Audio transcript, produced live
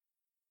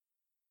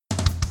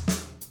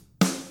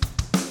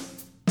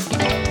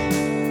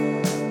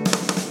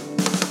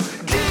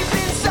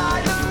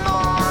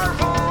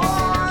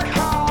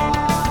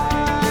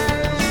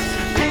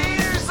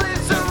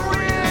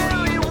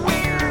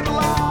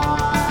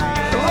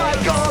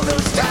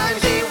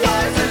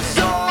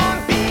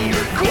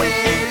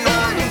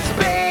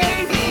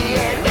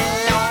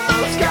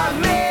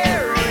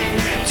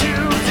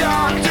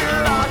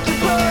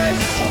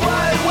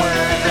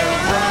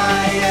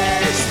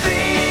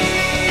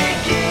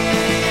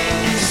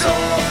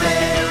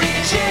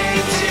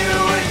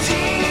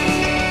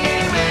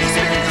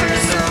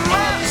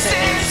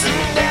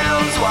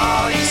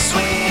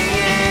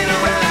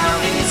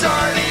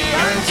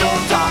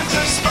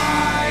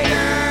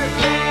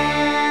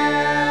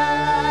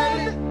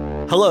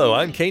Hello,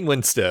 I'm Kane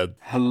Winstead.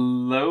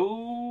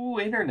 Hello,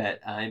 Internet.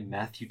 I'm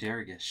Matthew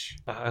Dargish.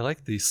 I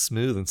like the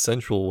smooth and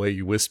sensual way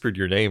you whispered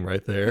your name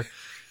right there.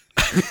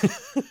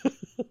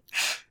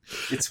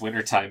 It's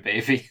wintertime,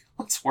 baby.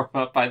 Let's warm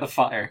up by the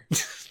fire.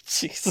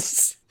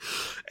 Jesus.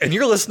 And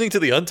you're listening to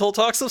the Untold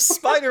Talks of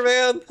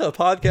Spider-Man, a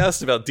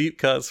podcast about deep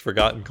cuts,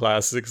 forgotten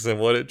classics, and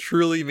what it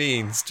truly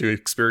means to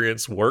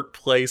experience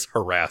workplace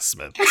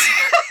harassment.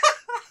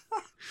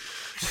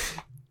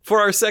 For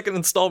our second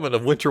installment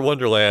of Winter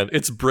Wonderland,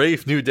 it's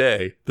Brave New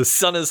Day. The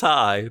sun is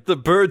high. The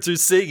birds are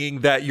singing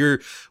that you're...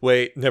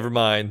 Wait, never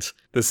mind.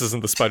 This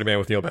isn't the Spider-Man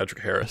with Neil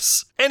Patrick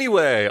Harris.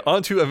 Anyway,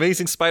 on to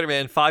Amazing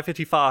Spider-Man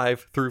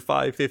 555 through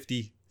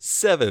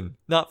 557,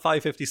 not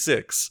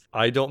 556.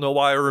 I don't know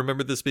why I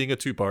remember this being a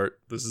two-part.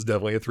 This is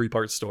definitely a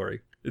three-part story.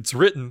 It's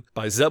written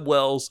by Zeb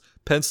Wells,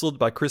 penciled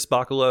by Chris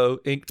Bachalo,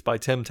 inked by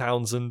Tim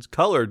Townsend,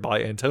 colored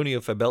by Antonio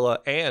Fabella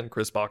and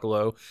Chris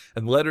Bachalo,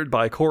 and lettered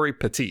by Corey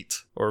Petit.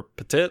 Or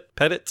Petit?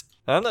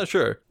 I'm not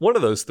sure. One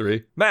of those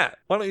three. Matt,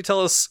 why don't you tell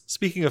us,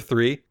 speaking of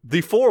three,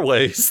 the 4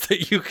 ways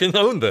that you can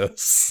own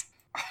this?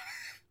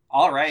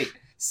 All right.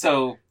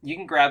 So you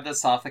can grab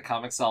this off the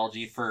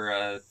Comixology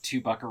for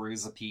 $2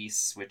 buckaroos a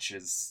piece, which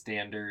is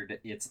standard.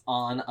 It's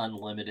on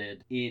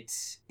Unlimited. It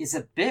is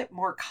a bit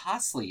more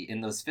costly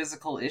in those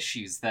physical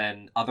issues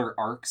than other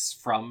arcs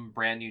from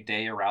Brand New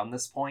Day around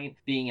this point,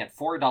 being at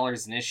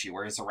 $4 an issue,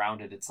 whereas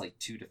around it it's like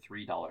 $2 to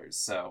 $3.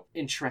 So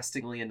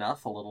interestingly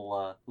enough, a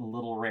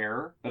little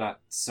rarer, but not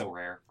so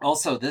rare.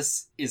 Also,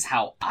 this is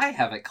how I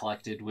have it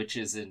collected, which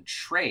is in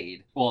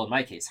trade. Well, in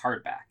my case,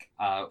 hardback.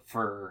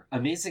 For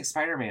Amazing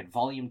Spider-Man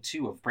Volume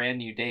 2 of Brand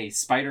New Day,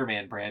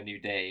 Spider-Man Brand New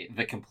Day,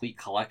 the complete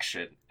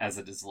collection, as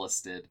it is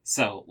listed.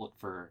 So look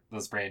for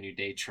those Brand New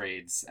Day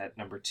trades at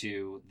number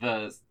 2.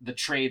 The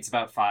trade's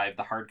about $5,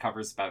 the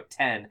hardcover's about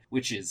 $10,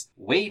 which is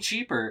way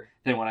cheaper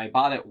than when I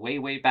bought it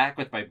way back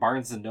with my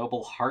Barnes &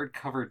 Noble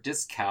hardcover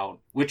discount,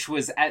 which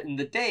was in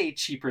the day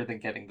cheaper than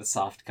getting the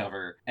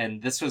softcover.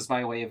 And this was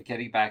my way of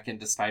getting back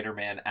into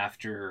Spider-Man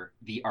after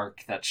the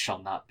arc that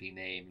shall not be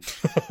named.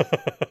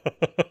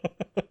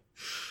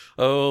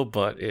 Oh,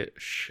 but it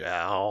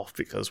shall,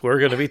 because we're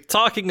going to be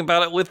talking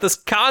about it with this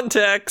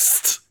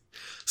context.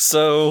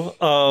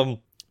 So,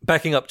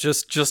 backing up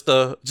just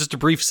a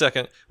brief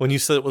second, when you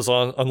said it was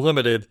on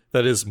Unlimited,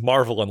 that is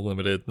Marvel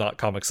Unlimited, not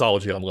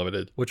Comixology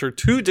Unlimited, which are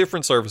 2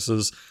 different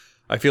services.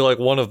 I feel like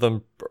one of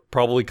them,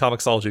 probably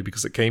Comixology,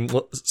 because it came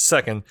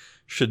second,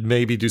 should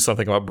maybe do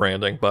something about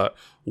branding, but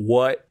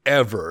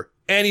whatever.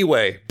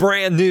 Anyway,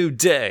 Brand New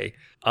Day.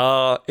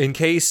 In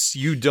case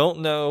you don't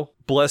know,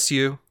 bless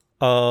you.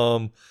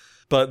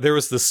 But there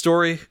was this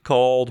story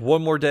called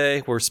One More Day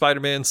where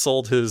Spider-Man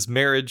sold his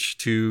marriage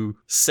to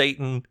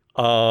Satan.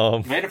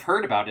 You might have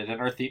heard about it in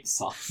our theme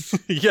song.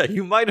 Yeah,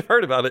 you might have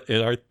heard about it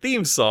in our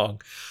theme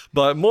song.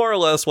 But more or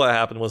less what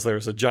happened was there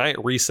was a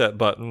giant reset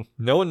button.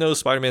 No one knows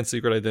Spider-Man's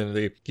secret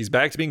identity. He's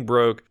back to being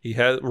broke.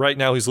 Right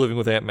now he's living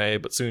with Aunt May,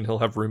 but soon he'll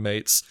have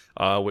roommates,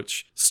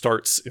 which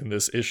starts in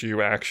this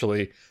issue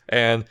actually.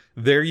 And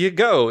there you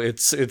go.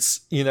 It's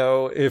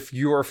if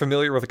you are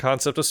familiar with the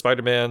concept of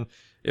Spider-Man,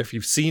 if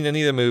you've seen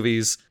any of the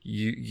movies,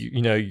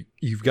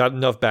 you've got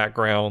enough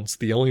backgrounds.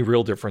 The only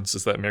real difference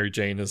is that Mary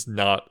Jane is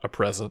not a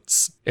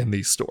presence in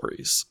these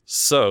stories.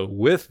 So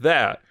with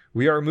that,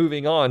 we are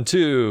moving on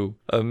to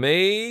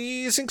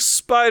Amazing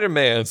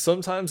Spider-Man.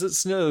 Sometimes it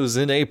snows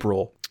in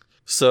April.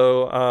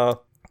 So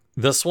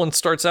this one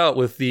starts out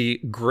with the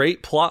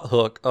great plot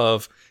hook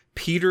of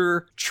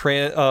Peter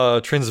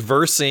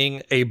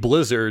transversing a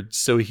blizzard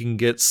so he can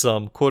get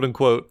some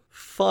quote-unquote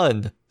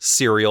fun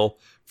cereal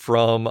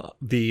from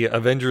the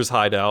Avengers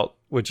hideout,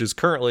 which is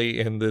currently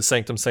in the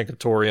Sanctum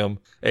Sanctorum,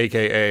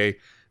 aka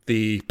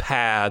the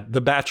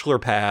bachelor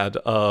pad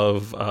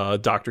of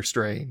Doctor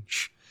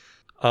Strange.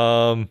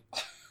 Yeah,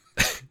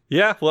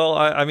 well,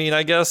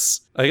 I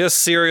guess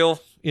cereal,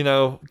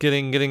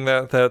 getting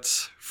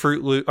that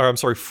fruit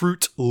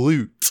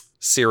loot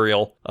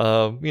cereal,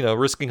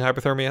 risking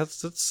hypothermia,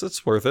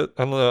 it's worth it.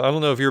 I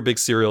don't know if you're a big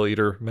cereal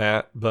eater,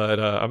 Matt, but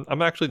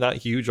I'm actually not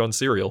huge on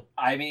cereal.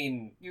 I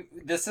mean,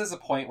 this is a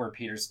point where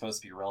Peter's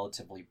supposed to be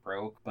relatively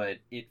broke, but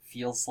it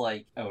feels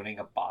like owning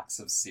a box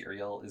of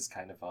cereal is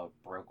kind of a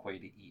broke way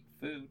to eat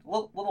food.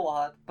 Little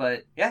odd,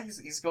 but yeah,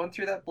 he's going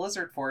through that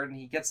blizzard for it, and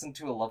he gets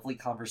into a lovely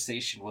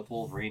conversation with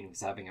Wolverine, who's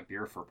having a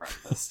beer for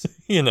breakfast.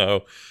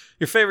 Your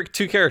favorite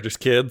 2 characters,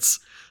 kids.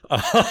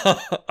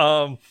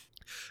 But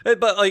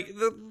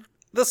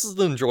this is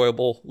the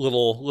enjoyable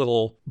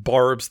little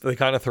barbs that they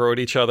kind of throw at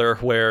each other,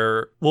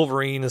 where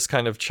Wolverine is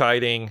kind of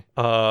chiding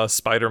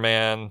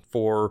Spider-Man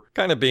for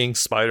kind of being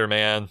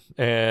Spider-Man,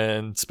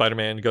 and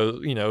Spider-Man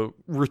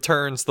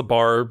returns the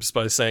barbs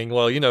by saying,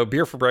 well,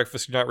 beer for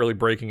breakfast, you're not really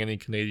breaking any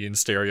Canadian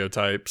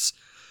stereotypes,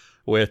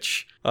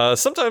 which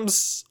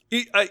sometimes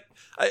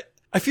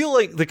I feel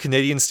like the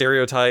Canadian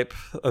stereotype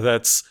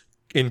that's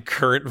in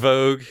current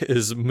vogue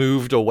is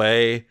moved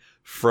away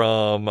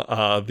from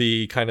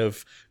the kind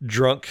of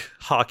drunk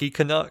hockey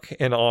Canuck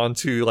and on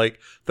to like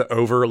the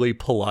overly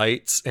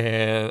polite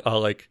and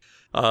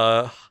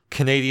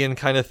Canadian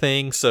kind of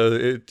thing. So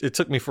it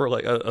took me for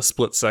like a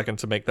split second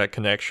to make that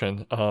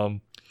connection.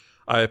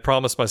 I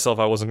promised myself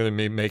I wasn't going to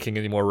be making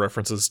any more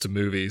references to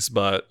movies,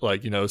 but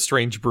like,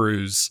 Strange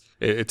Brews,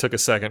 it took a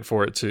second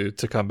for it to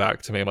come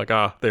back to me. I'm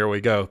like, there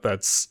we go.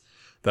 That's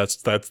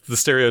the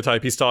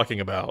stereotype he's talking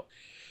about.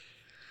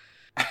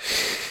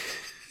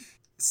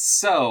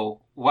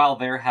 So, while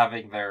they're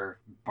having their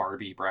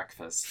Barbie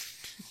breakfast,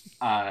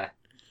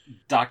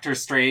 Doctor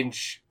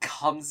Strange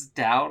comes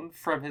down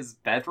from his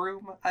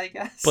bedroom, I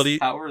guess. But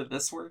however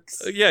this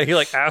works. Yeah, he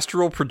like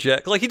astral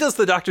project. Like he does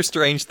the Doctor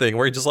Strange thing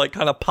where he just like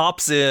kind of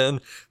pops in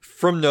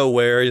from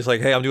nowhere. He's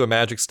like, "Hey, I'm doing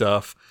magic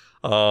stuff."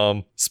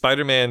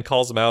 Spider-Man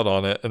calls him out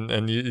on it,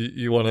 and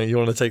you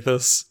wanna take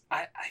this?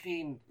 I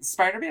mean,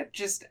 Spider-Man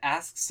just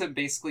asks him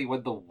basically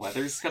when the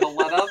weather's gonna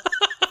let up.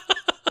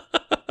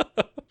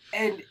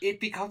 And it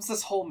becomes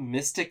this whole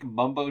mystic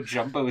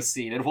mumbo-jumbo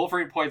scene. And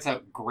Wolverine points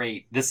out,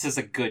 great, this is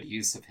a good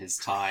use of his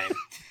time.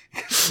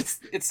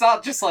 It's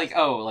not just like,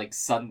 like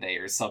Sunday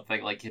or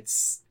something. Like,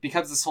 it's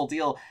becomes this whole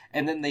deal.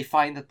 And then they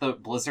find that the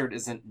blizzard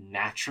isn't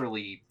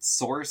naturally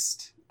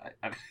sourced.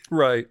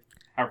 Right.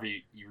 However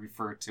you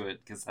refer to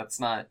it, because that's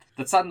not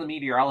in the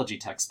meteorology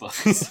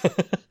textbooks.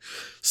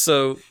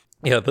 So,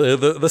 yeah,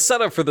 the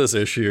setup for this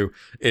issue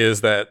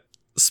is that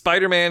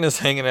Spider-Man is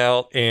hanging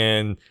out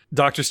in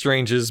Doctor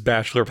Strange's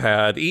bachelor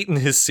pad, eating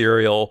his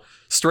cereal.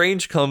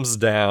 Strange comes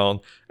down,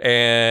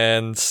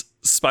 and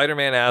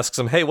Spider-Man asks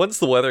him, "Hey, when's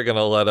the weather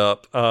gonna let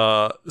up?"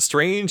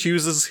 Strange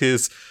uses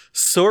his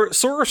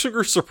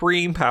Sorcerer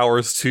Supreme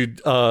powers to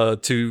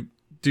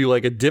do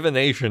like a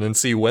divination and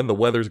see when the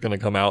weather's gonna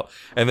come out,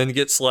 and then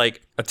gets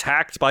like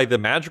attacked by the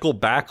magical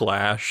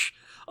backlash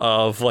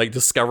of like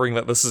discovering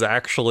that this is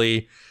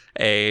actually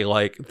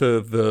like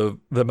the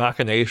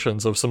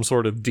machinations of some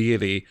sort of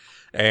deity,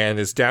 and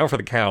is down for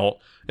the count.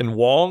 And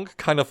Wong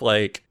kind of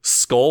like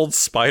scolds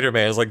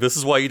Spider-Man. Is like, this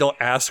is why you don't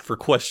ask for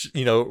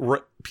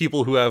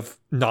people who have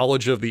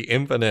knowledge of the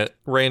infinite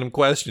random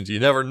questions. You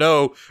never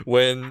know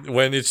when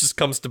it just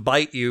comes to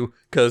bite you,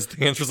 because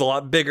the answer's a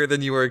lot bigger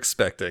than you were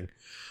expecting.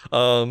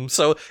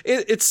 So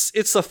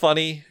it's a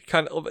funny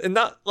kind of, and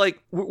not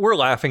like we're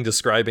laughing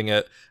describing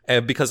it,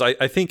 and because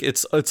I think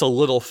it's a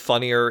little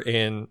funnier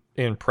in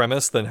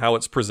premise than how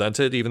it's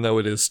presented, even though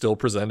it is still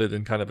presented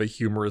in kind of a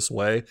humorous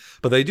way.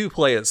 But they do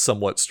play it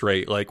somewhat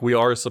straight. Like, we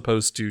are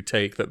supposed to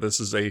take that this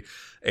is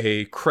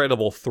a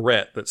credible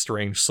threat that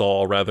Strange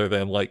saw, rather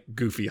than like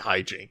goofy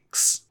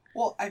hijinks.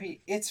 Well, I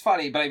mean, it's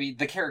funny, but I mean,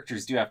 the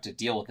characters do have to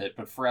deal with it.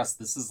 But for us,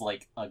 this is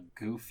like a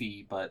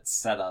goofy but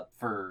setup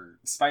for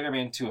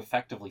Spider-Man to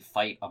effectively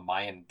fight a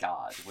Mayan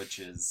god, which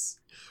is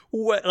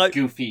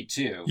goofy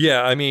too.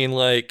 Yeah, I mean,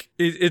 like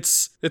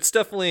it's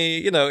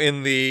definitely,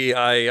 in the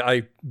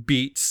I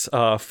beat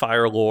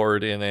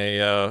Firelord in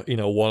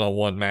a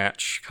one-on-one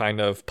match, kind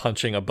of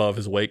punching above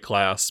his weight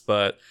class,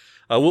 but.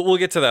 We'll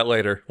get to that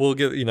later. We'll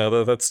get,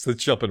 that's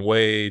jumping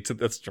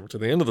let's jump to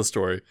the end of the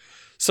story.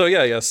 So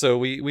yeah. So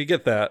we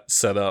get that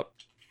set up,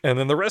 and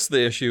then the rest of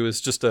the issue is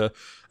just a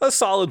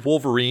solid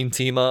Wolverine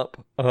team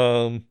up.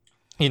 You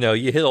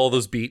hit all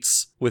those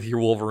beats with your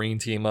Wolverine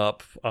team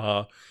up.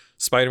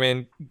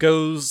 Spider-Man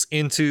goes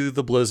into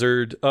the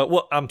blizzard.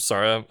 I'm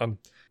sorry.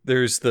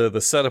 There's the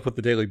setup with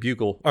the Daily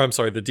Bugle. Or, I'm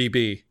sorry, the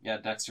DB. Yeah,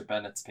 Dexter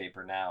Bennett's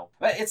paper now.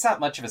 But it's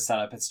not much of a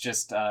setup. It's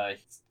just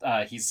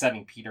he's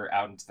sending Peter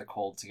out into the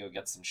cold to go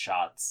get some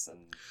shots.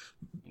 And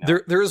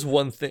there is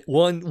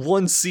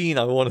one scene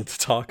I wanted to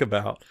talk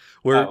about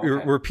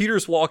where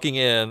Peter's walking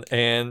in,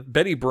 and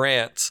Betty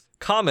Brant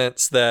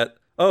comments that,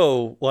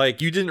 "Oh, like,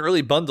 you didn't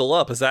really bundle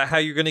up. Is that how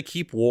you're going to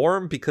keep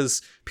warm?"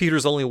 Because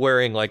Peter's only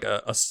wearing like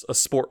a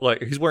sport,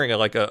 like he's wearing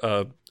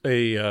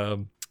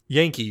a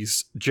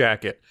Yankees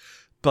jacket.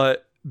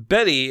 But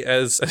Betty,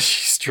 as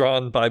she's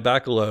drawn by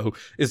Bacalo,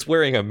 is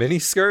wearing a mini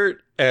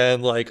skirt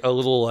and like a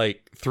little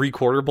like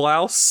 3/4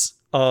 blouse,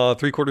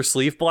 3/4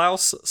 sleeve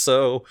blouse.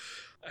 So,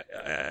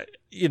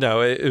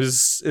 it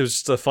was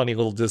just a funny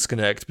little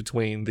disconnect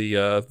between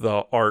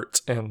the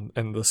art and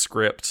the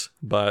script.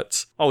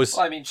 But always,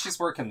 well, I mean, she's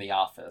working the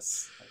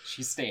office.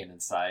 She's staying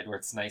inside where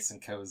it's nice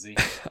and cozy.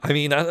 I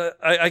mean,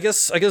 I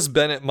guess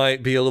Bennett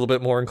might be a little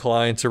bit more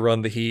inclined to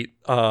run the heat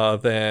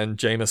than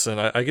Jameson.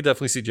 I could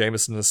definitely see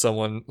Jameson as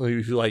someone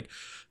who like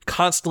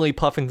constantly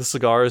puffing the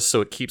cigars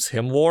so it keeps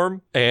him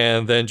warm,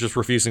 and then just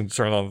refusing to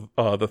turn on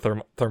the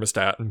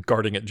thermostat and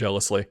guarding it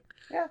jealously.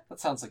 Yeah, that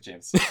sounds like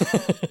Jameson.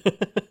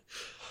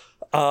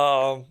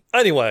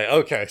 Anyway,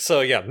 okay,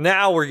 so yeah,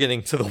 now we're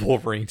getting to the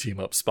Wolverine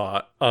team up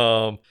spot.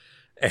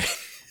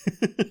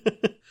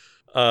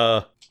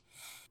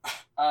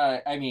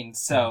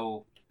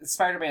 So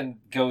Spider-Man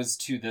goes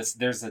to this,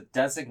 there's a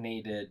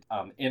designated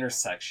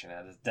intersection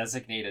at a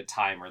designated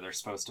time where they're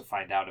supposed to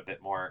find out a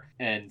bit more,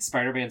 and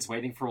Spider-Man's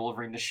waiting for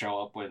Wolverine to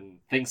show up. When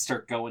things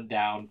start going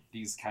down,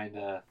 these kind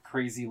of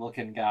crazy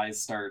looking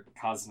guys start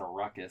causing a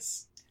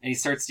ruckus, and he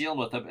starts dealing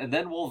with them, and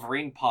then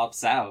Wolverine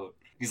pops out.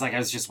 He's like, "I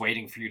was just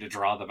waiting for you to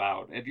draw them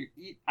out." And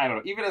I don't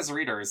know, even as a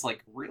reader, it's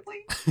like,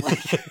 really? Like,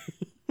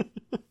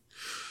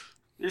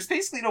 there's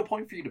basically no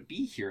point for you to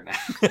be here now.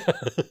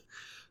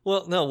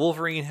 Well, no,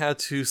 Wolverine had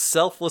to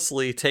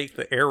selflessly take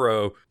the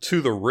arrow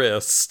to the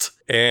wrist,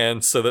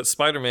 and so that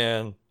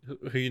Spider-Man,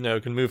 who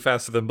can move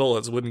faster than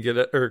bullets, wouldn't get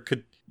it, or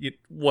could,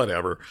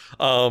 whatever.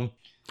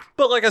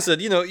 But like I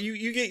said,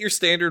 you get your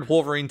standard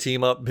Wolverine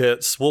team up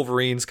bits.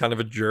 Wolverine's kind of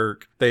a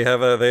jerk. They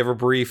have a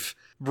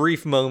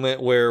brief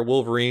moment where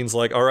Wolverine's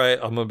like, all right,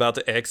 I'm about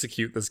to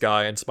execute this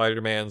guy, and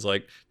Spider-Man's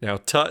like, now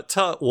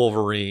tut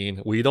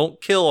Wolverine, we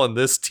don't kill on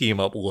this team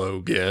up,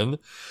 Logan.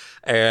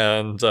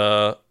 And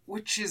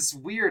which is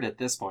weird at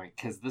this point,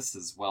 because this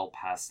is well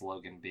past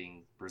Logan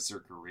being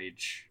Berserker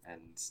Rage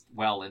and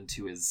well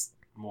into his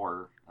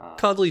more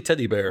cuddly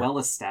teddy bear,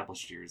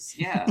 well-established years.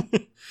 Yeah.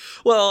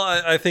 Well,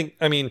 I think,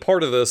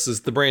 part of this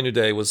is the Brand New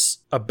Day was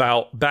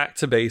about back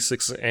to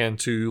basics and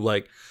to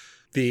like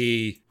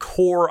the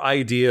core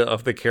idea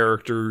of the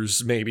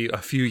characters maybe a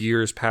few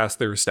years past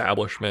their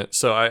establishment.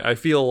 So I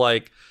feel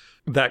like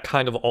that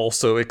kind of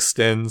also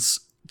extends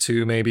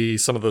to maybe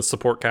some of the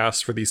support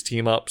casts for these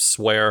team ups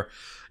where,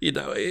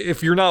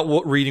 if you're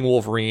not reading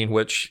Wolverine,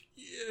 which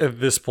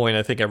at this point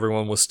I think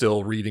everyone was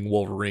still reading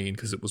Wolverine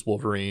because it was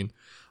Wolverine,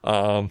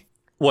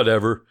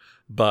 whatever.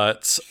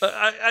 But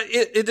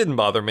it didn't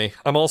bother me.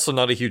 I'm also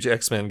not a huge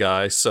X-Men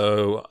guy,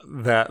 so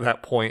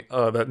that point,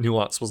 that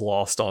nuance was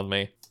lost on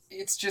me.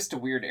 It's just a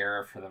weird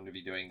era for them to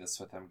be doing this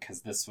with him,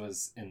 because this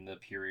was in the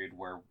period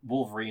where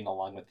Wolverine,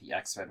 along with the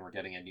X-Men, were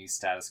getting a new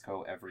status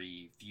quo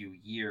every few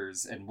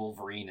years, and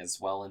Wolverine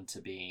is well into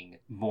being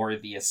more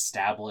the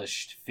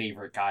established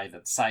favorite guy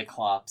than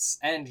Cyclops,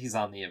 and he's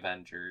on the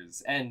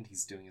Avengers, and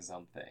he's doing his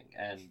own thing.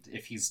 And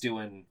if he's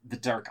doing the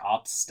Dark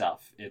Ops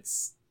stuff,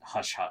 it's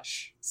hush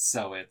hush.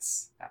 So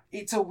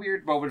it's a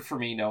weird moment for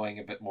me knowing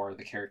a bit more of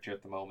the character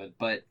at the moment.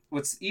 But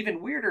what's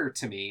even weirder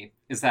to me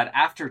is that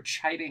after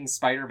chiding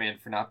Spider-Man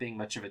for not being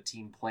much of a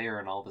team player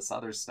and all this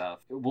other stuff,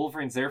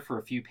 Wolverine's there for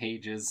a few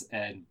pages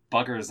and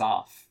buggers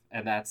off.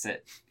 And that's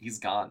it. He's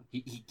gone.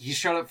 He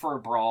showed up for a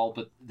brawl,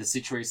 but the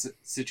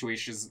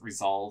situation's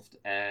resolved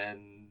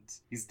and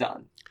he's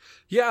done.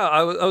 Yeah,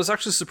 I was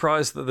actually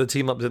surprised that the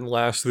team up didn't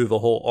last through the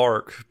whole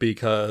arc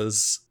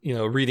because,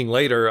 reading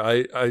later,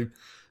 I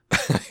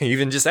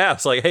even just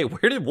asked, like, hey,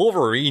 where did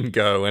Wolverine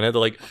go? And I had to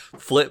like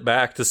flip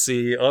back to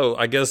see,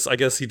 I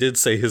guess he did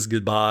say his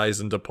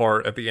goodbyes and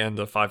depart at the end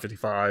of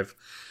 555.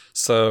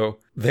 So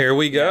there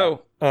we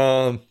go.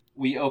 Yeah.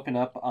 We open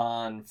up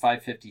on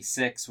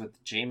 556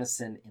 with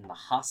Jameson in the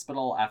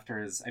hospital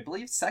after his, I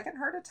believe, second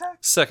heart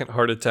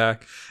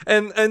attack.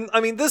 And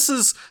this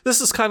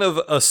is kind of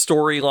a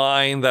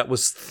storyline that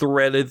was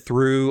threaded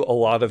through a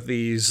lot of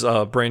these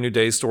Brand New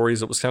Day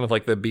stories. It was kind of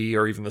like the B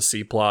or even the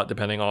C plot,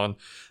 depending on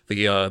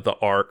the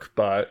arc.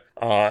 But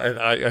and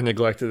I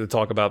neglected to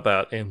talk about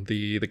that in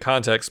the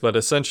context. But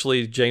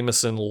essentially,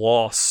 Jameson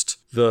lost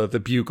the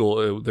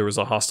Bugle. There was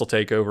a hostile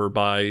takeover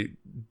by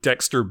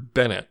Dexter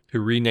Bennett, who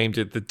renamed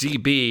it the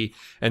DB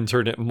and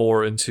turned it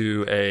more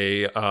into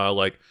a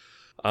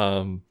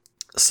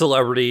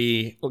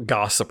celebrity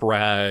gossip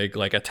rag,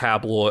 like a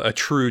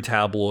true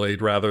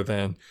tabloid, rather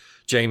than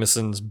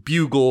Jameson's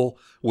Bugle,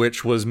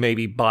 which was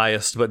maybe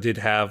biased but did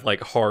have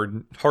like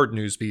hard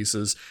news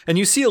pieces. And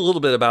you see a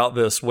little bit about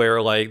this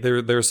where like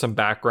there's some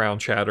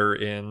background chatter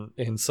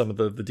in some of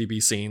the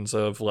DB scenes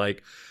of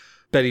like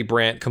Betty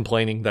Brant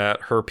complaining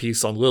that her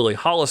piece on Lily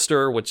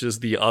Hollister, which is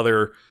the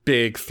other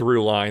big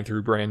through line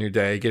through Brand New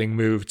Day, getting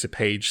moved to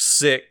page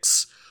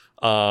 6,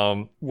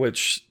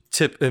 which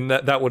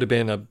that would have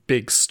been a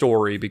big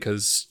story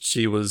because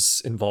she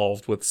was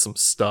involved with some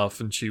stuff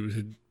and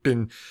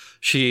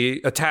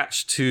she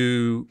attached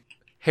to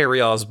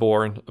Harry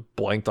Osborn,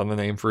 blanked on the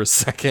name for a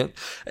second.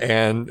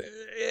 And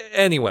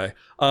anyway,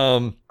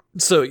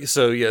 so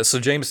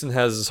Jameson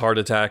has his heart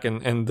attack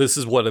and this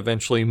is what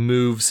eventually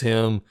moves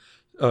him,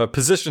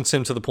 positions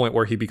him to the point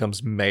where he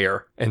becomes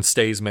mayor and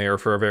stays mayor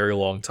for a very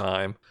long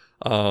time.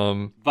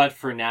 But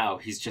for now,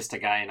 he's just a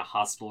guy in a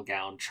hospital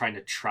gown trying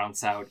to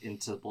trounce out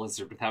into the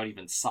blizzard without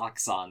even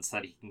socks on so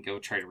that he can go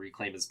try to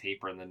reclaim his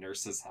paper, and the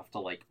nurses have to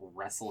like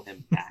wrestle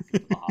him back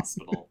into the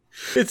hospital.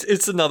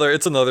 It's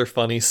another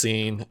funny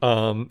scene.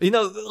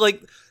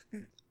 Like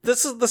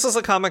this is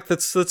a comic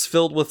that's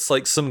filled with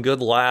like some good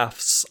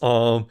laughs.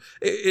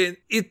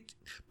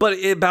 But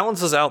it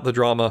balances out the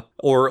drama,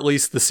 or at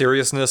least the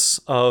seriousness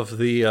of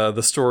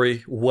the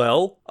story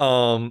well.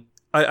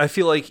 I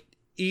feel like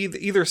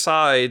either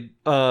side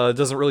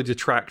doesn't really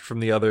detract from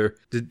the other.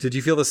 Did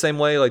you feel the same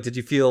way? Like, did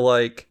you feel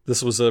like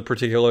this was a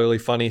particularly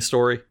funny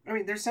story? I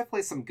mean, there's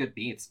definitely some good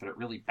beats, but it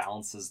really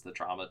balances the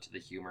drama to the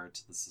humor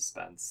to the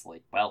suspense.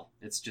 Like, well,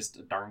 it's just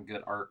a darn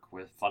good arc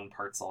with fun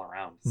parts all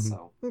around. Mm-hmm.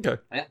 So okay,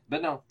 yeah,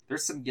 but no,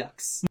 there's some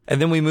yucks.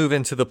 And then we move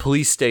into the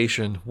police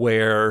station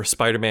where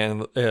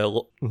Spider-Man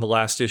in the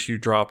last issue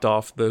dropped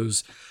off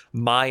those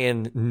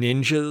Mayan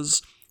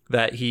ninjas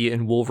that he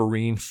and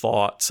Wolverine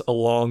fought,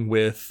 along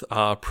with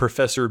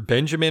Professor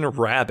Benjamin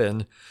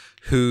Rabin,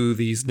 who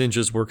these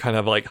ninjas were kind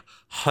of like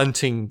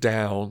hunting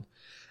down.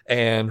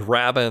 And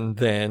Rabin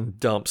then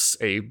dumps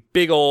a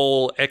big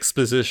ol'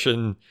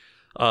 exposition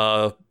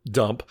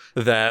dump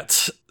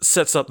that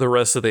sets up the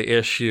rest of the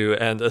issue.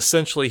 And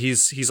essentially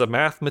he's a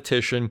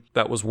mathematician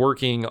that was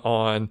working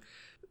on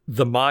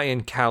the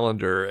Mayan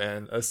calendar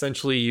and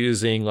essentially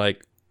using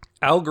like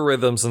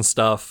algorithms and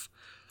stuff,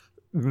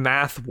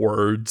 math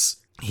words.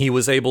 He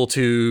was able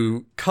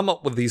to come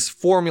up with these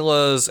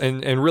formulas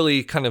and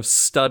really kind of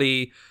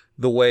study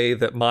the way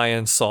that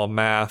Mayans saw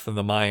math and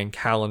the Mayan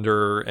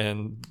calendar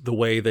and the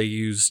way they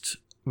used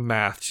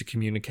math to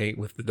communicate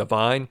with the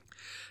divine.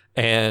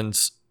 And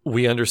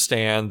we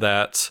understand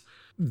that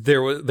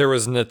there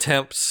was an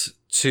attempt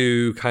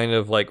to kind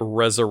of like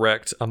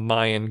resurrect a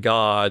Mayan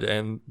god,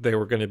 and they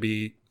were going to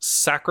be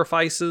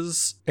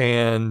sacrifices,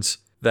 and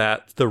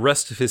that the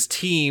rest of his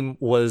team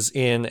was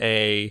in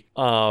a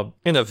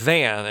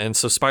van, and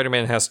so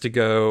Spider-Man has to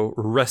go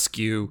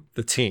rescue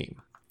the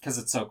team. Because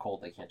it's so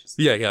cold, they can't just...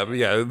 Yeah.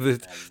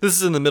 This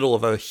is in the middle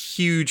of a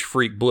huge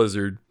freak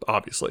blizzard,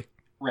 obviously.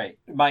 Right.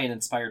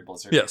 Mayan-inspired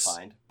blizzard, yes. I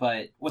find.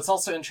 But what's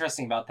also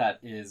interesting about that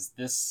is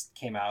this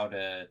came out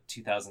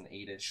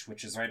 2008-ish,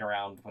 which is right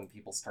around when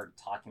people started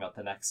talking about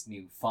the next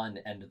new fun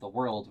end of the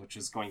world, which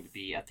was going to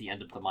be at the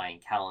end of the Mayan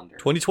calendar.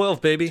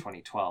 2012, baby.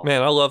 2012.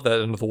 Man, I love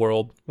that end of the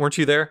world. Weren't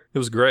you there? It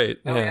was great.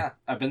 Oh, yeah.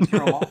 I've been through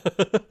them all.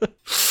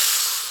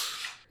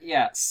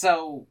 Yeah,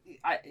 so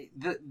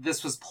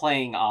this was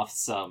playing off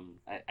some,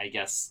 I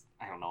guess...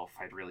 I don't know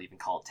if I'd really even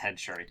call it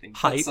tension or anything.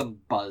 Hype. But some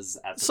buzz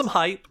at the some time.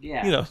 Hype.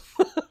 Yeah. You know,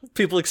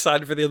 people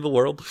excited for the end of the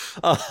world.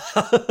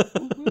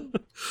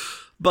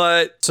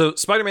 But so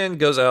Spider-Man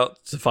goes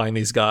out to find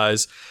these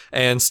guys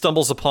and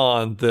stumbles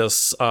upon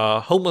this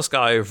homeless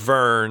guy,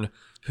 Vern,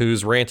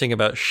 who's ranting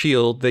about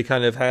S.H.I.E.L.D. They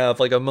kind of have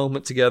like a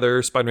moment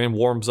together. Spider-Man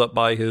warms up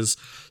by his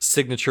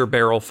signature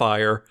barrel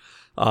fire.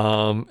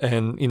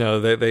 And you know,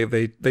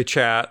 they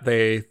chat,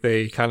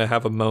 they kind of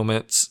have a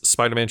moment.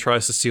 Spider-Man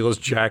tries to steal his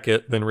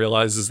jacket, then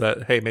realizes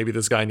that, hey, maybe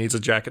this guy needs a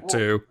jacket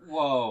too.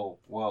 Whoa.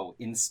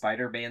 In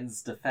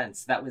Spider-Man's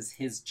defense, that was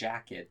his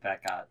jacket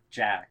that got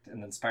jacked,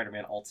 and then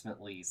Spider-Man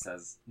ultimately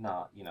says,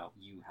 nah, you know,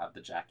 you have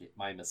the jacket,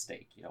 my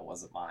mistake, you know, it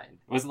wasn't mine.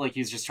 It wasn't like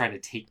he was just trying to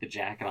take the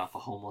jacket off a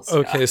homeless guy.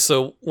 Okay,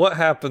 so what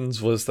happens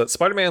was that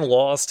Spider-Man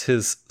lost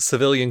his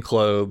civilian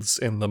clothes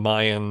in the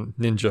Mayan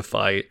ninja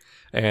fight,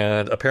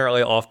 and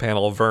apparently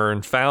off-panel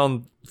Vern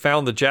found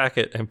the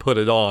jacket and put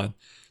it on.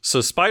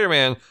 So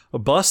Spider-Man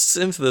busts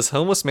into this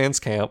homeless man's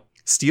camp,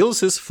 steals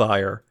his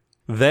fire,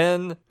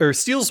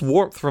 steals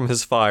warmth from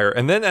his fire,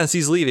 and then as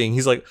he's leaving,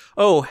 he's like,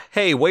 oh,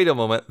 hey, wait a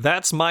moment,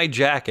 that's my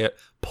jacket,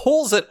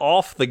 pulls it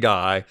off the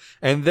guy,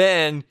 and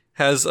then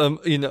has,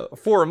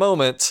 for a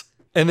moment,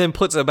 and then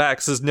puts it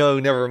back, says, no,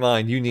 never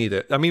mind, you need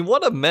it. I mean,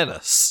 what a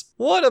menace.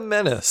 What a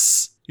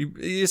menace.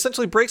 He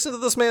essentially breaks into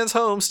this man's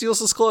home, steals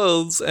his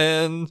clothes,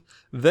 and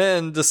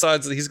then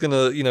decides that he's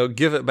gonna,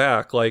 give it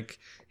back like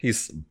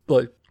he's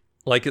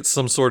like it's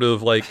some sort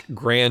of like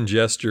grand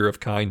gesture of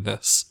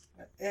kindness.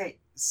 Hey,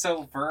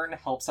 so Vern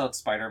helps out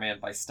Spider-Man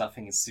by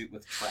stuffing his suit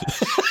with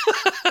trash.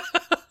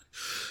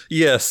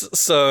 Yes,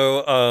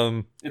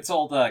 so it's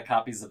old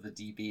copies of the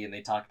DB, and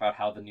they talk about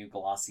how the new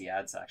glossy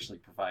ads actually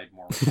provide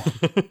more.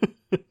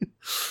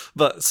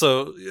 But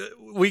so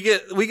we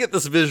get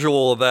this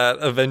visual that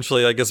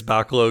eventually, I guess,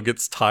 Bacalo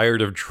gets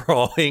tired of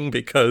drawing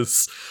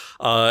because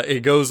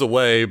it goes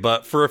away.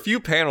 But for a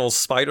few panels,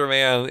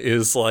 Spider-Man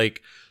is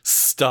like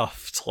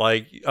stuffed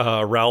like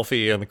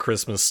Ralphie in the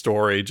Christmas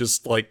Story,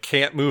 just like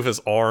can't move his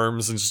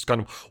arms and just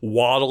kind of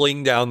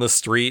waddling down the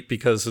street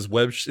because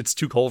it's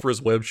too cold for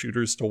his web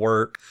shooters to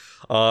work.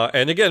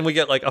 And again, we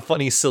get like a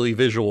funny, silly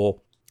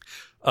visual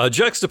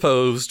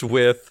juxtaposed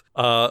with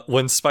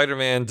when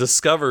Spider-Man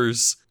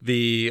discovers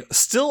the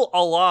still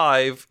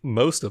alive,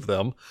 most of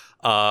them,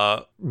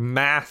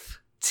 math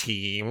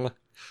team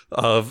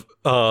of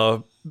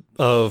the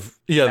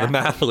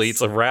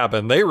mathletes of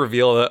Rabin. They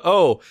reveal that,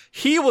 oh,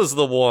 he was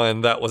the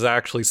one that was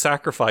actually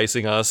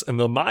sacrificing us, and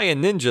the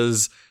Mayan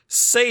ninjas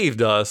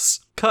saved us.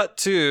 Cut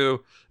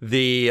to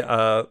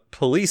the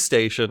police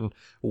station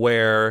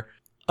where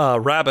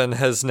Rabin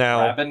has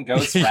now... Rabin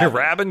goes rabid.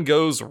 Rabin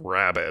goes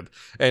rabid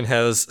and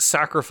has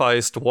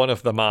sacrificed one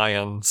of the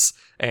Mayans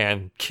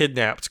and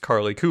kidnapped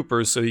Carly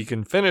Cooper so he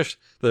can finish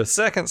the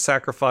second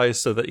sacrifice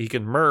so that he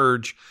can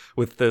merge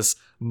with this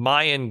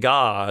Mayan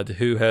god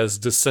who has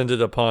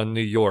descended upon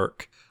New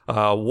York.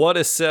 What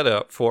a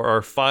setup for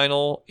our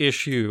final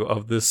issue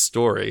of this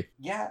story.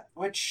 Yeah,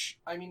 which,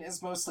 I mean,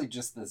 is mostly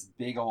just this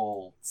big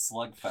old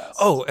slugfest.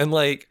 Oh, and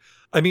like...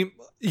 I mean,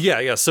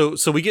 yeah. So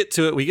we get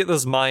to it. We get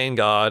this Mayan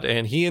god,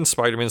 and he and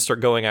Spider-Man start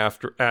going at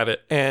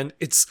it, and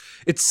it's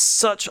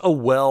such a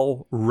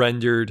well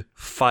rendered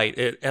fight.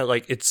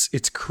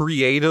 It's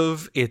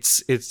creative.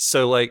 It's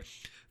so like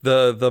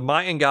the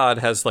Mayan god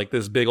has like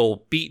this big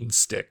old beaten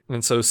stick,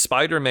 and so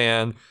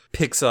Spider-Man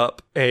picks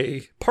up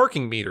a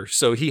parking meter,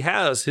 so he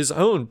has his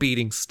own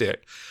beating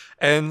stick.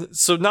 And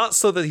so not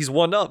so that he's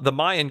one up, the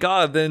Mayan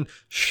god then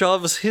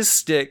shoves his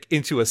stick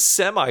into a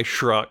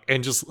semi-truck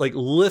and just like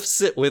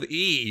lifts it with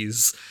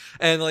ease.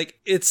 And like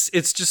it's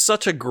just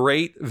such a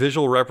great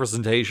visual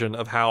representation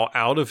of how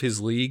out of his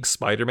league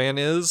Spider-Man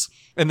is.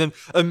 And then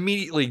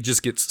immediately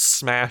just gets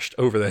smashed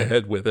over the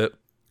head with it.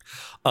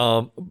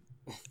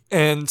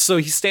 And so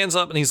he stands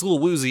up and he's a little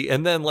woozy.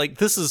 And then like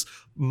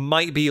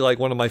might be like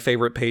one of my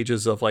favorite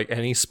pages of like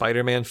any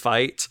Spider-Man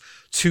fight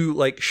to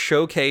like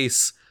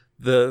showcase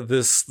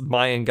this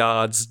Mayan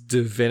god's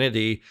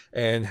divinity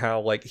and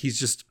how like he's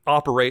just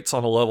operates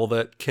on a level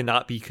that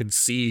cannot be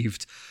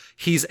conceived.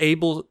 He's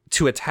able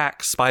to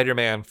attack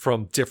Spider-Man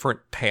from different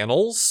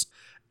panels,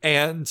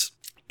 and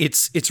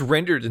it's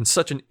rendered in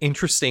such an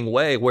interesting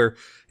way where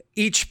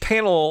each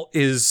panel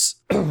is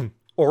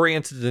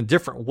oriented in a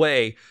different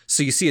way,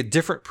 so you see a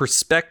different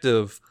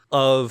perspective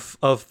of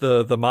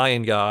the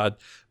Mayan god,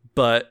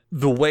 but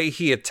the way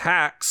he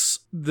attacks,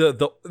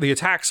 the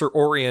attacks are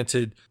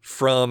oriented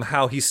from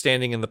how he's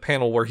standing in the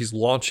panel where he's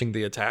launching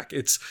the attack.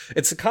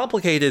 It's a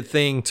complicated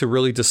thing to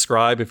really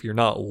describe if you're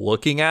not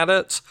looking at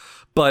it,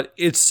 but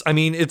it's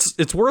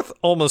worth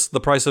almost the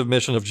price of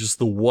admission of just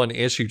the one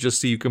issue,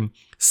 just so you can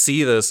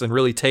see this and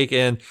really take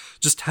in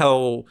just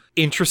how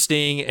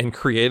interesting and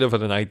creative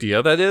of an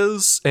idea that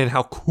is and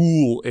how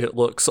cool it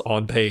looks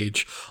on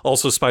page.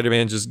 Also,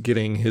 Spider-Man just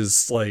getting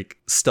his like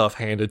stuff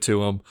handed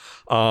to him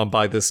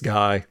by this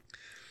guy.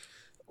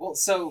 Well,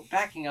 so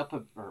backing up,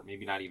 or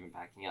maybe not even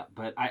backing up,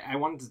 but I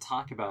wanted to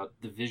talk about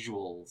the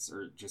visuals,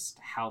 or just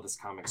how this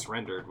comic's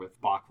rendered,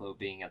 with Bachalo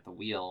being at the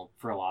wheel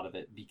for a lot of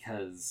it,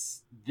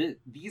 because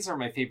these are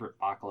my favorite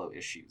Bachalo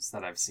issues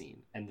that I've seen,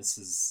 and this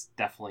is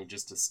definitely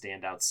just a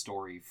standout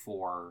story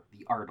for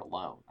the art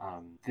alone.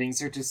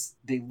 Things are just,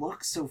 they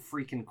look so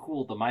freaking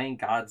cool. The Mayan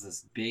God's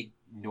this big,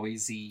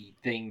 noisy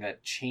thing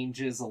that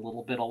changes a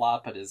little bit a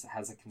lot, but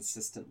has a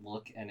consistent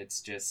look, and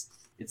it's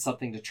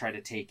something to try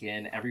to take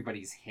in.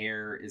 Everybody's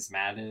hair is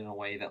matted in a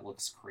way that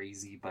looks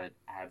crazy, but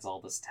adds all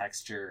this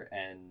texture.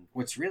 And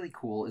what's really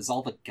cool is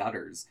all the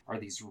gutters are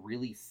these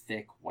really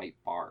thick white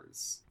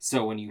bars.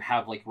 So when you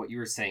have like what you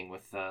were saying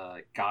with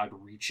God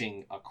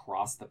reaching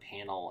across the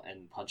panel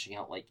and punching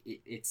out, like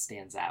it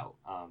stands out.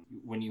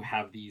 When you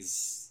have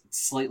these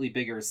slightly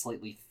bigger,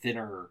 slightly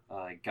thinner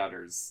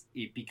gutters,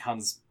 it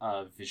becomes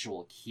a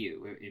visual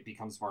cue. It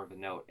becomes more of a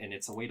note, and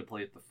it's a way to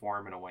play with the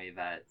form in a way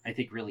that I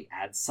think really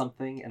adds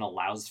something and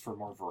allows for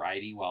more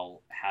variety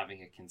while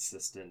having a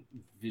consistent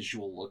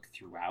visual look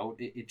throughout.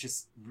 It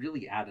just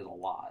really added a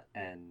lot.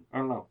 And I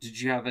don't know, did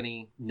you have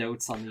any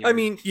notes on the art? I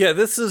mean, yeah,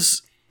 this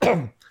is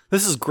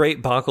this is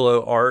great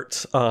Bachalo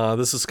art.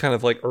 This is kind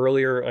of like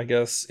earlier, I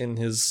guess, in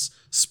his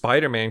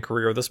Spider-Man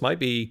career. This might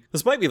be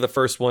the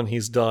first one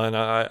he's done.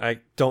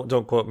 I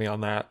don't quote me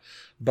on that,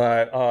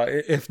 but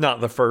if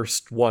not the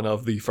first, one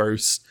of the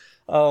first.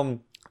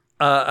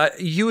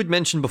 You had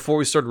mentioned before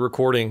we started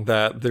recording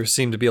that there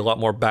seemed to be a lot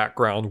more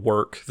background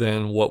work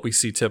than what we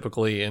see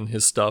typically in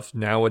his stuff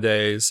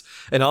nowadays,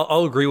 and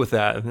I'll agree with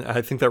that. And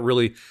I think that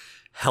really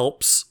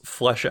helps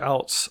flesh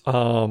out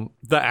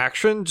the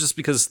action, just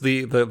because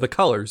the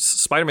colors.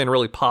 Spider-Man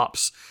really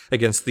pops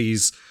against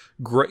these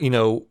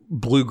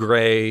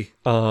blue-gray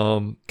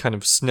kind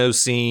of snow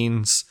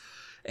scenes,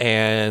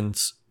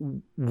 and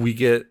we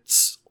get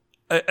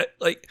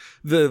like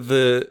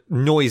the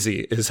noisy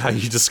is how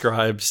he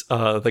describes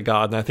the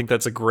god, and I think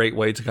that's a great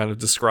way to kind of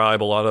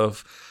describe a lot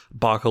of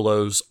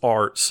Bachalo's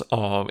art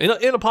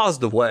in a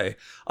positive way,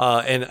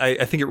 and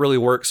I think it really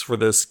works for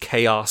this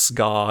chaos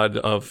god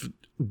of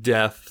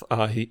death.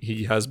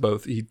 He has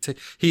both. He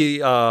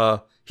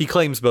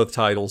claims both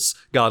titles,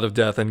 God of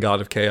Death and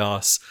God of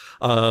Chaos.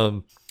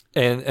 And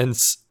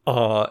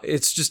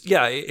it's just,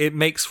 yeah, it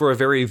makes for a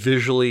very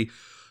visually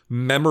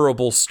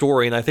memorable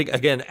story, and I think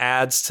again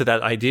adds to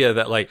that idea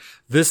that like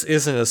this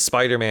isn't a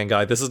Spider-Man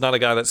guy. This is not a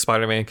guy that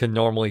Spider-Man can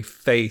normally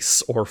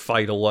face or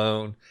fight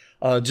alone,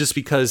 just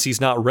because he's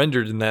not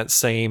rendered in that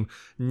same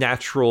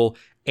natural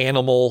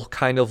animal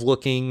kind of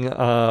looking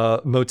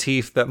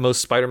motif that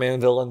most Spider-Man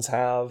villains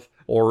have,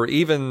 or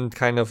even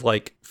kind of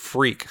like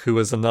Freak, who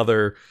is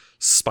another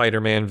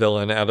Spider-Man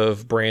villain out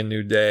of Brand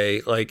New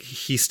Day. Like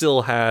he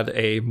still had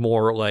a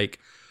more like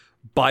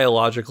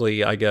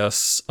biologically, I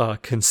guess,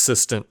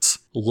 consistent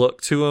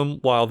look to him,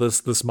 while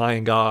this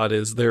Mayan god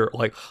is there.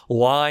 Like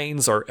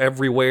lines are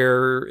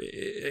everywhere,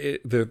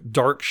 the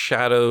dark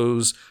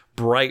shadows,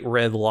 bright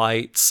red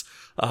lights.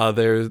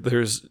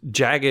 There's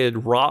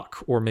jagged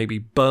rock or maybe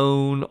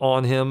bone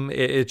on him.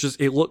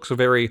 It looks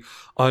very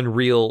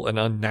unreal and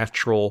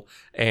unnatural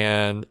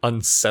and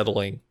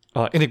unsettling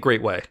in a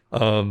great way.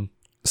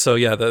 So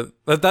yeah,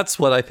 that's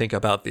what I think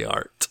about the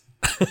art.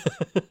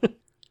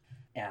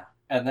 Yeah.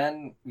 And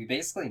then we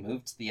basically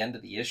move to the end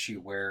of the issue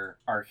where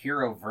our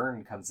hero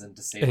Vern comes in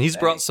to save and he's the day.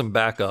 brought some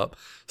backup.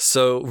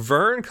 So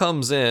Vern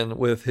comes in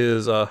with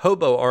his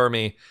hobo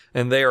army,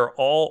 and they are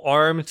all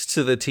armed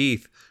to the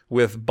teeth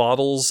with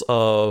bottles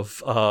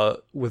of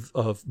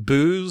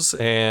booze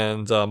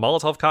and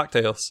Molotov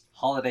cocktails.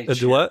 Holiday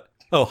cheer. What?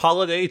 Oh,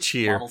 holiday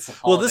cheer.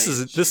 Well,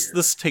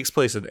 this takes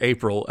place in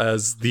April,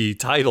 as the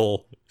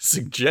title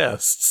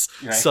suggests.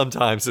 Right.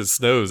 Sometimes it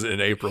snows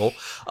in April.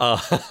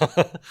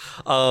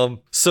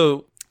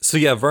 So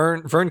yeah,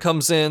 Vern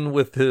comes in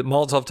with the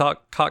Molotov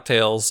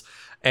cocktails,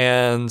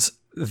 and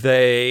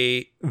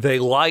they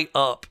light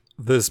up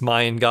this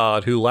Mayan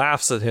god who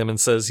laughs at him and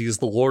says he's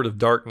the Lord of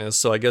Darkness,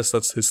 so I guess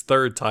that's his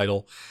third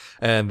title,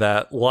 and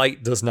that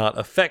light does not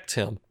affect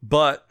him.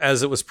 But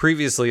as it was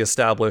previously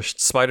established,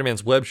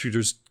 Spider-Man's web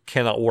shooters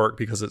cannot work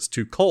because it's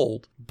too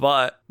cold.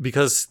 But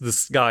because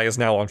this guy is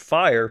now on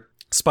fire,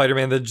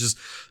 Spider-Man then just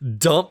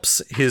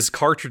dumps his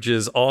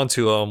cartridges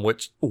onto him,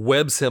 which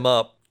webs him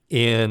up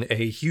in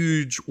a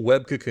huge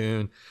web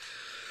cocoon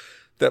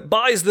that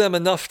buys them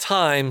enough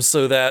time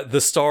so that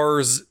the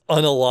stars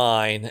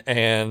unalign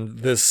and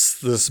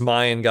this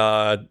Mayan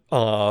god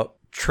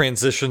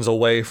transitions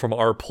away from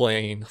our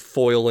plane,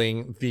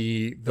 foiling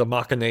the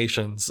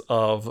machinations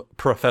of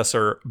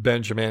Professor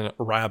Benjamin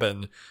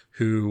Rabin,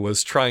 who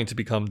was trying to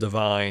become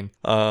divine.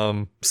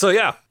 So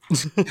yeah.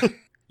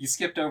 You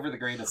skipped over the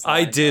greatest line.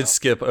 I did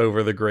skip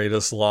over the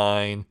greatest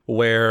line,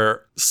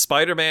 where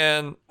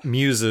Spider-Man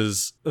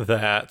muses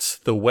that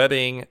the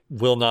webbing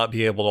will not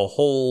be able to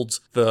hold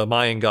the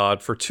Mayan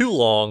god for too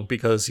long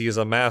because he is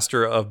a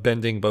master of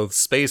bending both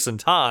space and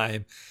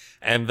time.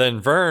 And then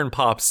Vern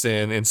pops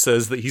in and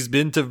says that he's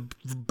been to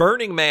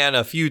Burning Man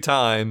a few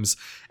times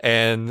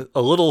and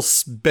a little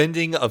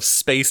bending of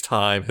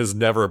space-time has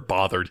never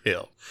bothered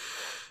him.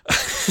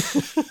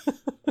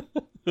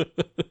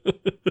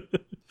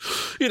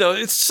 You know,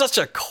 it's such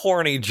a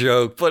corny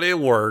joke, but it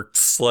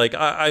works. Like,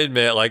 I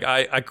admit, like,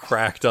 I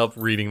cracked up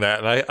reading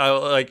that, and I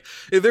like,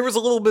 there was a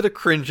little bit of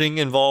cringing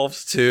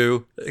involved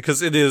too,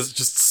 because it is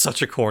just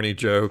such a corny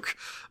joke,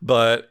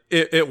 but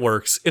it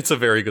works. It's a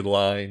very good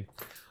line.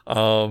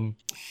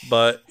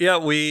 But yeah,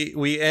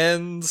 we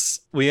end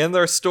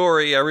our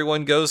story.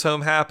 Everyone goes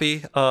home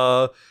happy.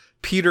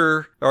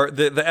 Peter, or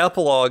the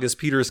epilogue is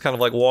Peter's kind of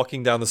like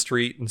walking down the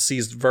street and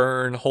sees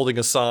Vern holding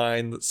a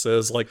sign that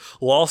says like,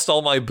 "Lost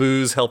all my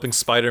booze helping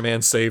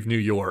Spider-Man save New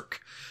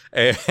York."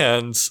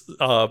 And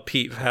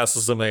Pete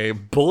passes him a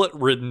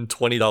bullet-ridden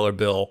 $20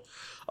 bill.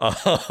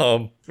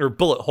 Or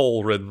bullet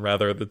hole ridden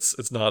rather.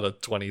 It's not a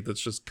 20 that's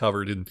just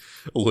covered in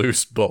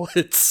loose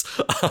bullets.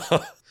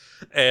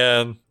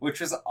 And which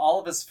was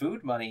all of his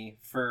food money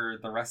for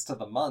the rest of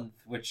the month,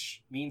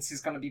 which means he's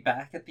going to be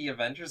back at the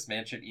Avengers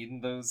Mansion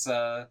eating those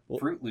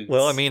Fruit Loops.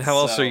 Well, I mean, how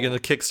else are you going to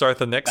kickstart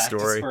the next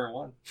story? Back to square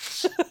one.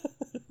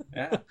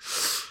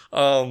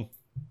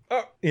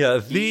 Yeah.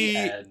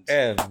 The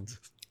end.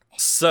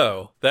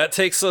 So that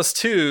takes us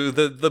to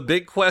the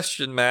big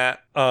question, Matt.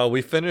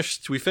 We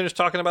finished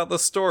talking about the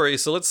story,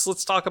 so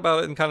let's talk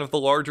about it in kind of the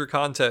larger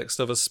context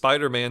of a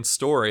Spider-Man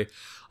story.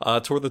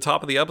 Toward the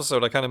top of the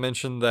episode, I kind of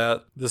mentioned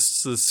that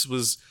this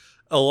was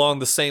along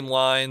the same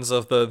lines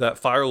of that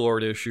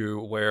Firelord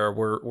issue where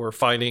we're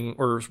fighting,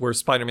 or where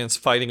Spider-Man's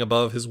fighting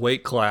above his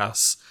weight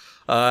class.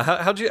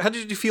 How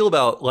did you feel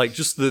about like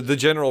just the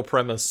general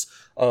premise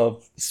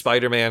of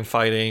Spider-Man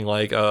fighting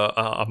like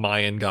a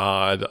Mayan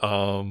god?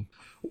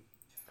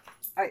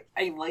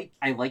 I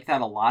like that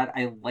a lot.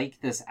 I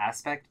like this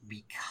aspect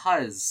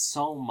because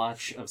so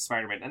much of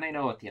Spider-Man, and I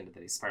know at the end of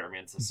the day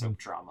Spider-Man's a soap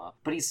drama,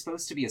 but he's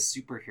supposed to be a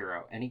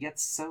superhero, and he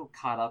gets so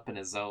caught up in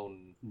his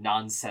own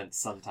nonsense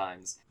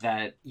sometimes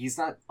that he's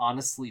not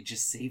honestly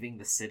just saving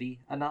the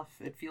city enough,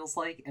 it feels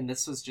like. And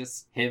this was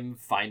just him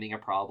finding a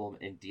problem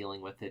and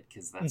dealing with it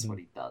because that's what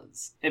he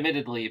does.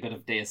 Admittedly, a bit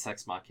of Deus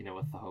Ex Machina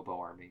with the Hobo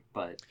Army,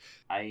 but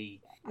I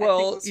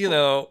think you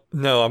know,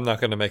 no, I'm not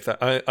going to make that.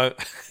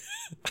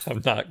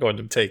 I'm not going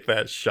to take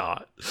that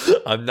shot.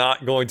 I'm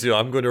going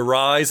to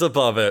rise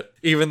above it.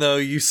 Even though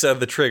you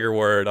said the trigger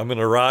word, I'm going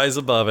to rise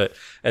above it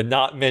and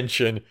not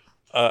mention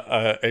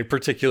a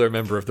particular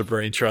member of the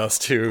Brain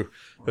Trust who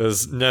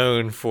is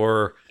known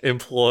for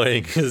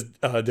employing his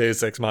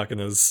Deus Ex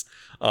Machinas,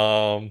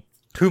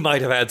 who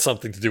might have had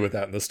something to do with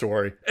that in the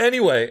story.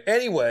 Anyway.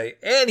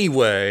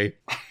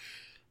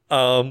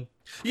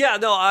 Yeah,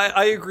 no,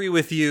 I agree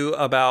with you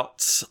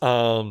about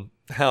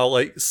how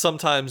like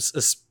sometimes,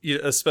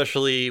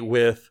 especially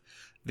with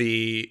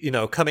the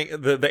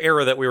the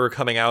era that we were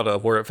coming out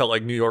of, where it felt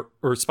like New York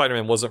or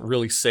Spider-Man wasn't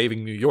really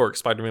saving New York.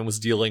 Spider-Man was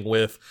dealing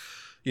with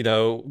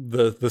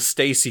the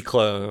Stacy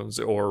clones,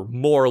 or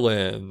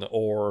Moreland,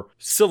 or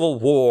Civil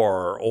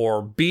War,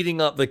 or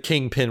beating up the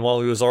Kingpin while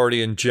he was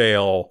already in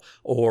jail,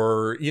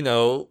 or he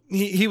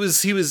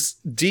was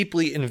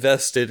deeply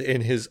invested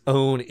in his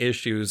own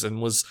issues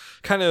and was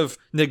kind of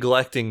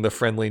neglecting the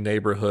friendly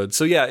neighborhood.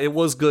 So yeah, it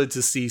was good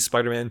to see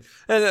Spider-Man,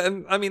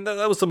 and I mean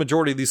that was the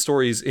majority of these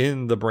stories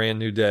in the Brand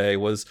New Day,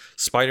 was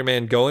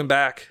Spider-Man going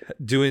back,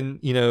 doing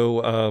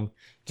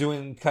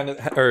doing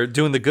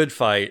the good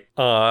fight.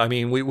 I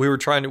mean, we were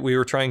trying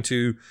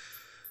to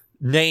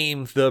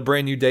name the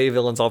Brand New Day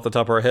villains off the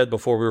top of our head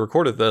before we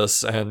recorded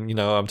this, and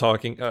I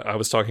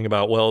was talking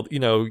about, well,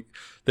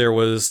 there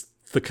was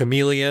the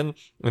Chameleon,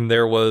 and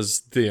there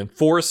was the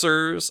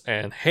Enforcers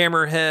and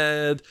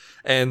Hammerhead,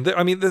 and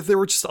there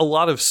were just a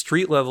lot of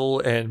street level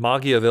and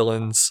Magia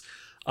villains.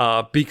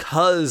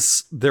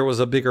 Because there was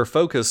a bigger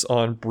focus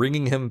on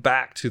bringing him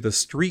back to the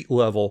street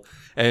level,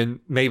 and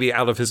maybe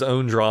out of his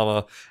own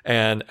drama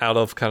and out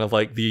of kind of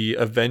like the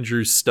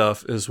Avengers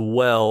stuff as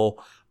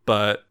well.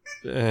 But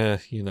yeah.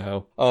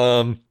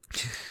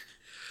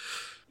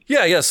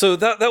 So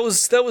that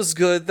was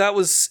good. That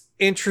was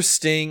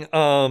interesting.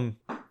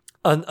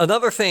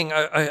 Another thing,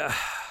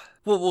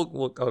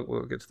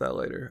 we'll get to that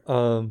later.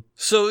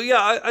 So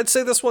yeah, I'd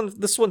say this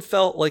one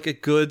felt like a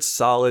good,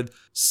 solid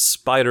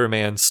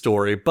Spider-Man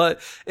story,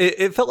 but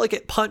it felt like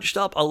it punched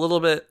up a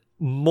little bit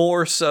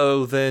more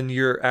so than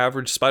your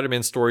average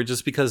Spider-Man story,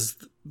 just because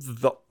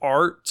the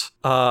art.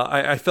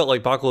 I felt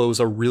like Bachalo was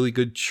a really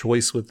good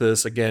choice with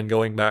this. Again,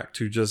 going back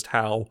to just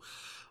how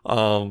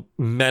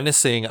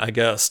menacing, I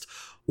guess,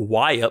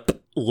 Wyup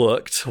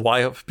looked.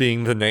 Wyup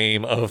being the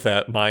name of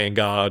that Mayan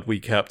god we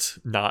kept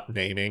not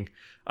naming.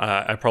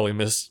 I probably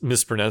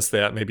mispronounced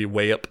that, maybe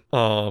Wayup.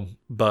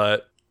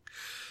 But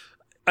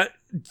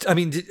I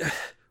mean,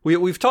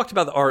 we've talked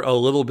about the art a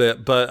little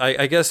bit, but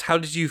I guess how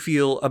did you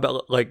feel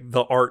about like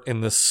the art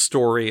in this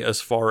story as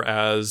far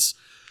as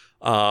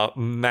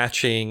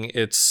matching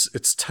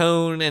its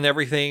tone and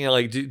everything?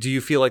 Like, do you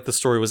feel like the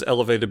story was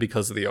elevated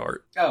because of the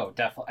art? Oh,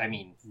 definitely. I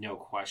mean, no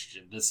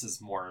question. This is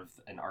more of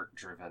an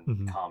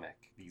art-driven comic,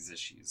 these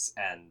issues,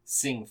 and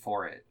sing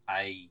for it.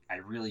 I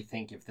really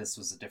think if this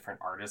was a different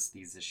artist,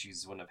 these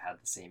issues wouldn't have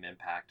had the same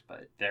impact,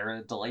 but they're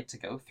a delight to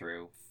go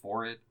through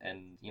for it,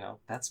 and, you know,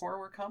 that's more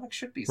where comics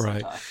should be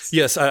sometimes. Right.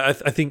 Yes, I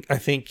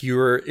think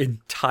you're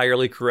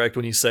entirely correct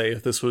when you say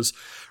if this was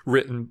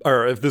written,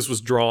 or if this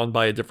was drawn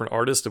by a different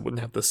artist, it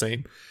wouldn't have the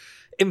same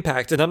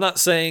impact. And I'm not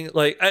saying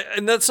like,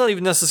 and that's not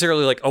even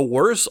necessarily like a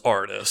worse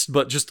artist,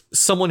 but just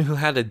someone who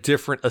had a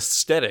different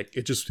aesthetic.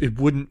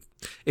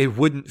 It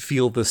wouldn't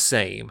feel the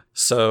same.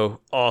 So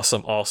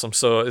awesome.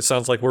 So it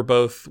sounds like we're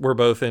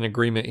both in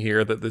agreement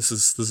here that this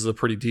is a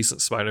pretty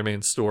decent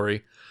Spider-Man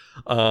story.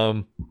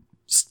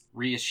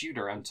 Reissued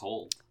or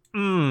untold?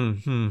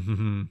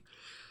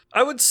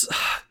 I would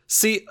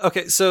see.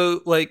 Okay,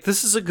 so like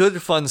this is a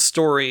good, fun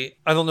story.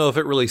 I don't know if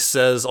it really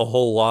says a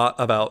whole lot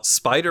about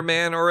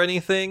Spider-Man or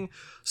anything.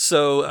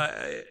 So,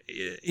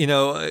 you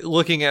know,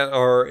 looking at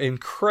our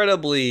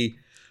incredibly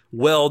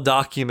well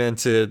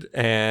documented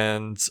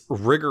and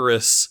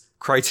rigorous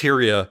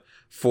criteria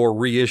for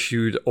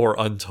reissued or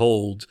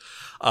untold,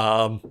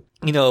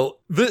 you know,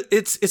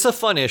 it's a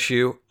fun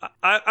issue.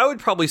 I would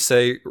probably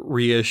say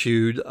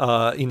reissued.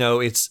 You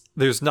know,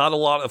 there's not a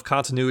lot of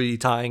continuity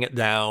tying it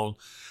down.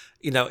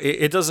 You know,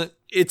 it doesn't.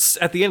 It's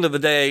at the end of the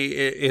day,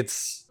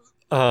 it's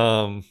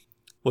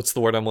what's the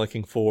word I'm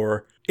looking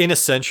for?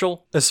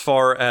 Inessential as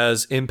far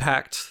as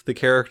impact the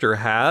character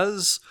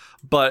has,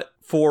 but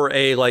for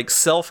a like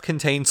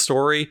self-contained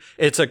story,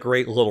 it's a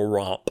great little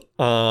romp.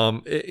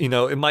 You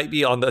know, it might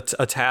be on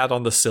a tad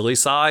on the silly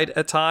side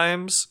at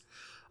times.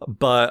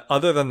 But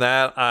other than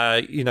that,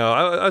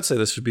 I'd say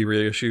this should be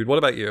reissued. What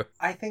about you?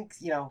 I think,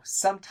 you know,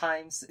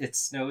 sometimes it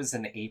snows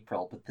in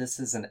April, but this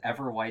is an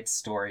Everwhite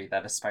story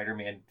that a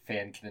Spider-Man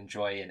fan can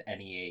enjoy in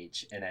any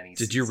age, in any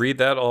season. Did you read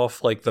that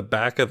off like the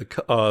back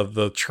of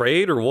the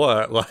trade or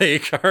what?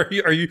 Like, are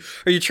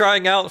you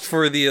trying out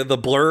for the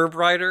blurb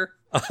writer?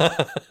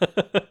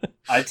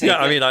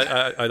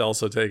 I'd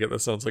also take it. That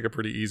sounds like a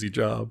pretty easy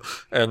job.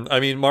 And I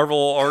mean, Marvel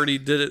already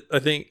did it. I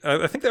think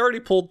they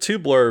already pulled 2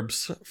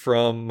 blurbs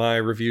from my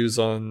reviews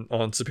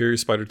on Superior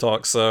Spider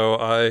Talk, so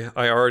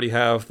I already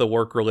have the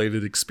work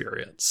related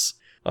experience.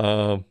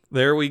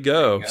 There we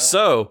go.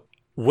 So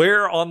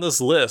where on this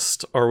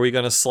list are we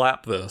going to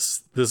slap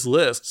this? This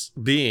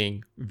list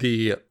being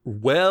the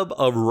web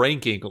of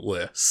ranking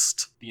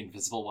list. The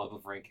invisible web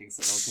of rankings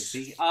that no one can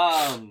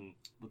see.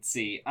 Let's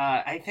see.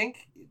 I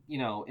think, you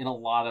know, in a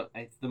lot of...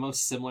 the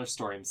most similar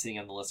story I'm seeing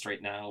on the list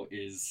right now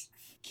is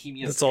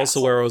Chemia's That's Castle.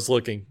 Also where I was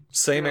looking.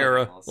 Same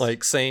era.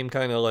 Like, same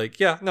kind of like...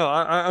 Yeah, no,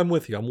 I'm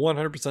with you. I'm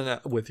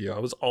 100% with you. I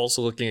was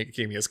also looking at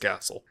Chemia's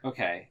Castle.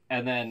 Okay.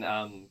 And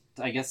then...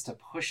 I guess to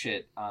push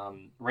it,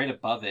 right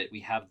above it,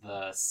 we have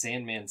the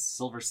Sandman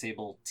Silver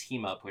Sable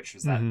team up, which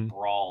was that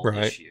brawl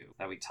issue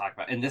that we talked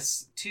about. And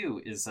this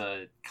too is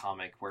a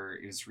comic where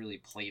it was really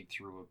played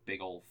through a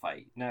big old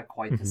fight. Not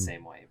quite the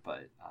same way,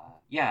 but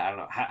yeah, I don't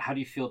know. How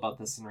do you feel about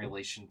this in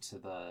relation to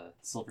the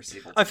Silver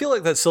Sable? I feel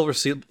like that Silver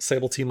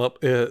Sable team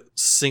up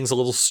sings a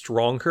little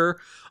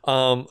stronger.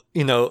 You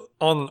know,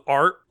 on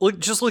art,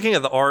 just looking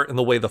at the art and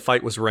the way the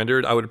fight was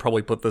rendered, I would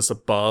probably put this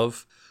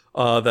above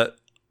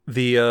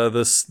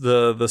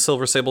the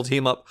Silver Sable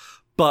team up.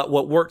 But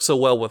what worked so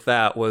well with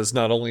that was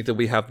not only did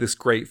we have this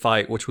great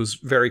fight, which was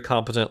very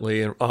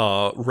competently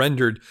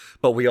rendered,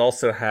 but we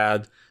also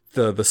had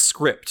the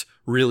script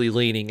really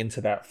leaning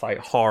into that fight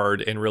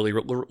hard and really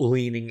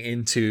leaning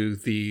into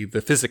the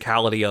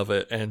physicality of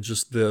it and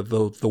just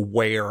the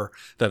wear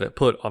that it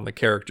put on the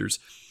characters.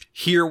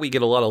 Here we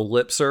get a lot of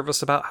lip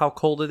service about how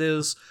cold it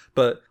is,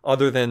 but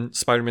other than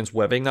Spider-Man's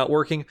webbing not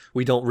working,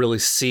 we don't really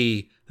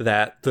see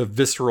that the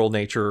visceral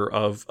nature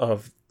of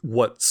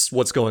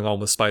what's going on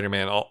with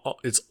Spider-Man.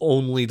 It's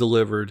only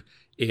delivered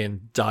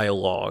in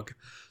dialogue.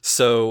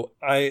 So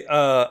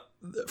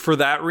for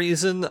that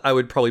reason, I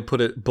would probably put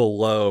it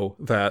below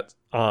that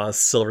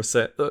Silver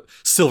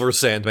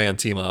Sandman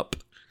team up.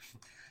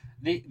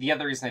 The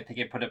other reason I think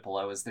I put it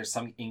below is there's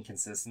some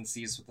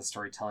inconsistencies with the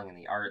storytelling and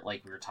the art.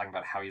 Like, we were talking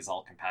about how he's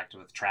all compacted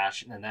with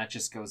trash, and then that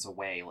just goes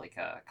away like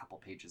a couple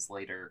pages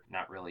later,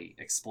 not really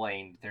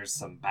explained. There's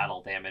some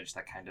battle damage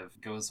that kind of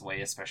goes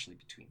away, especially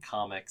between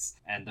comics,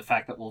 and the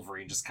fact that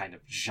Wolverine just kind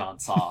of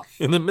jaunts off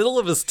in the middle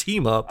of his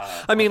team up.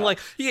 I mean, like,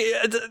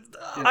 yeah,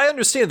 I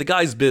understand the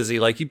guy's busy.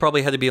 Like, he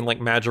probably had to be in like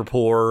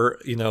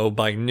Madripoor, you know,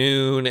 by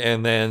noon,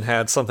 and then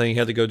had something he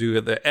had to go do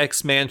at the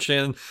X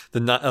Mansion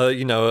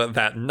you know,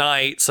 that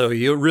night. So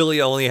you really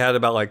only had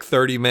about like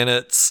 30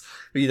 minutes,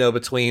 you know,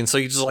 between. So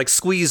you just like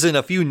squeeze in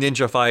a few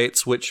ninja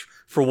fights, which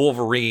for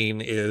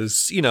Wolverine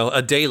is, you know,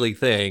 a daily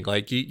thing.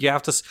 Like you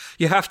have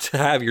to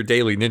have your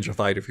daily ninja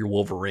fight if you're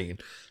Wolverine.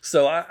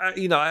 So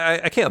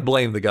I can't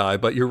blame the guy,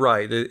 but you're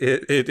right.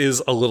 It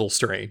is a little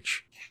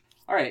strange.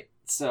 All right.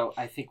 So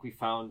I think we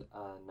found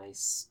a nice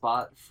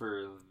spot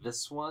for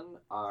this one.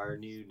 Our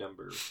new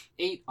number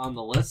 8 on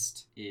the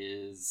list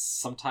is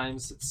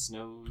Sometimes It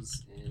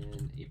Snows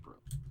in April.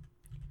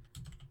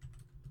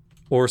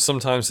 Or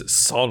Sometimes It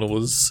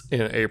Snows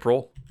in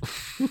April.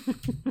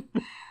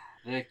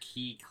 The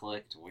key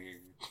clicked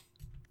weird.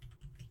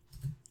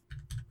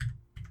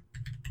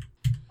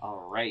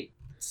 All right.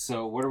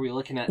 So what are we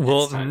looking at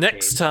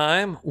next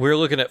time we're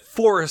looking at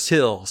Forest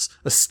Hills,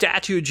 a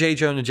statue of J.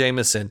 Jonah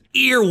Jameson,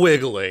 ear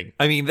wiggling.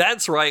 I mean,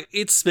 that's right.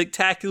 It's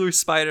Spectacular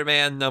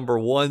Spider-Man number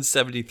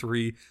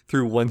 173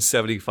 through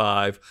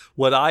 175,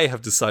 what I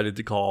have decided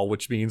to call,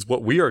 which means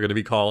what we are going to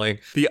be calling,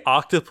 The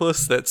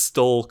Octopus That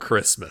Stole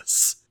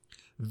Christmas.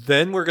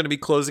 Then we're going to be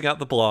closing out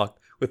the block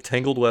with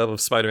Tangled Web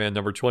of Spider-Man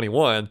number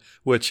 21,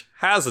 which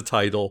has a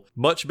title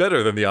much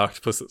better than The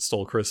Octopus That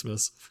Stole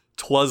Christmas.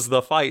 'Twas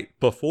the Fight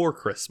Before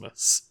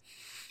Christmas.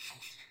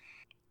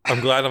 I'm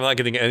glad I'm not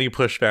getting any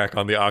pushback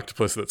on The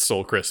Octopus That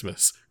Stole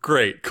Christmas.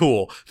 Great,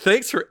 cool.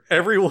 Thanks for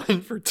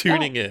everyone for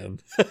tuning in.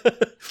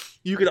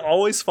 You can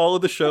always follow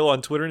the show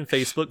on Twitter and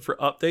Facebook for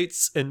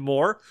updates and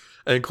more,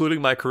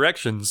 including my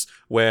corrections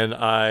when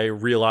I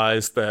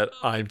realize that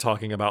I'm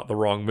talking about the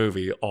wrong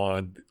movie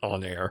on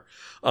air.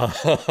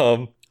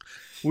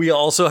 We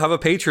also have a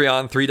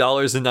Patreon.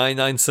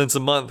 $3.99 a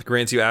month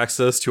grants you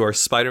access to our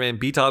Spider-Man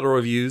Beat Auto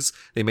reviews,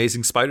 the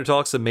Amazing Spider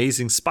Talks,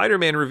 Amazing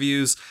Spider-Man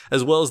reviews,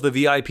 as well as the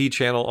VIP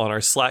channel on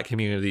our Slack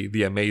community,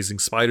 the Amazing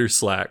Spider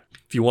Slack.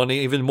 If you want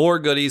even more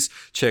goodies,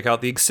 check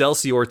out the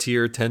Excelsior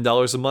tier.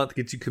 $10 a month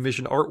gets you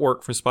commissioned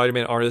artwork from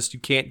Spider-Man artists you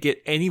can't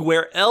get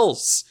anywhere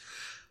else.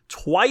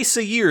 Twice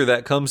a year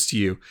that comes to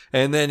you.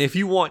 And then if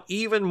you want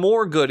even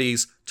more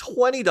goodies,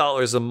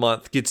 $20 a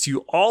month gets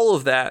you all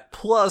of that,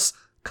 plus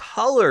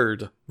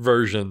colored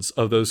versions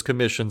of those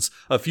commissions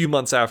a few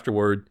months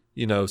afterward,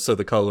 you know, so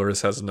the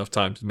colorist has enough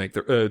time to make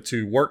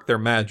to work their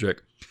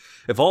magic.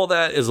 If all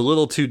that is a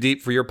little too deep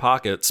for your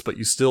pockets, but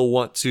you still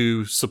want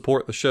to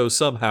support the show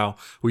somehow,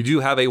 we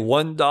do have a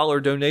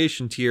 $1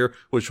 donation tier,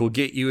 which will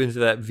get you into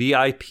that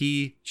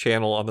VIP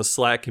channel on the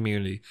Slack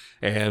community,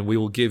 and we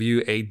will give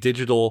you a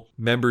digital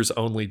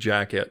members-only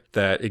jacket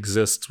that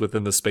exists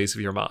within the space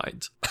of your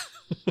mind.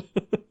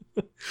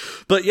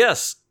 But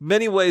yes,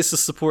 many ways to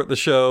support the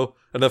show.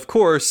 And of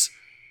course,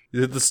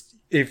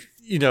 if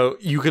you know,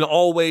 you can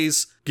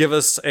always give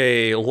us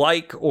a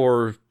like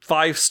or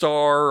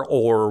 5-star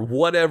or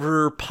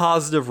whatever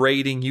positive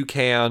rating you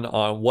can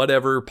on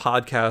whatever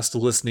podcast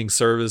listening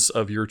service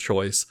of your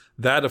choice.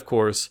 That, of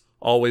course,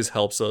 always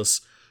helps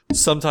us.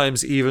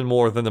 Sometimes even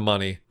more than the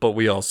money, but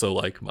we also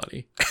like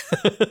money.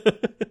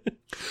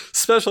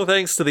 Special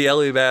thanks to the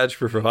LA Badge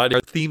for providing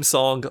our theme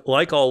song,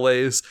 like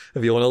always.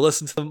 If you want to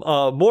listen to them,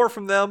 more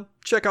from them,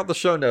 check out the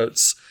show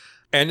notes.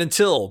 And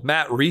until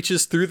Matt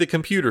reaches through the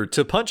computer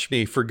to punch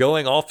me for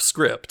going off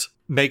script,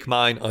 make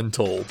mine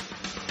untold.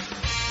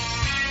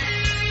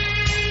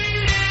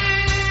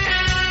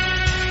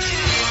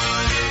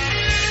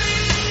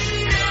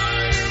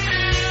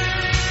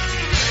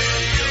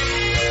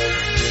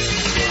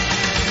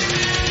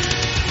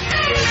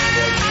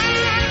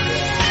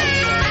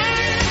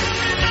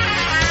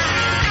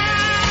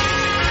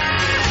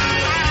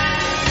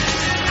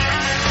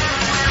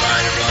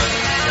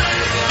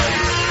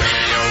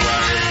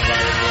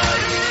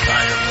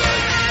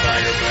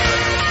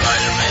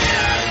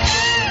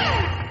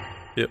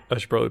 Yep, I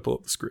should probably pull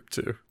up the script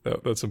too.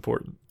 That's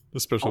important,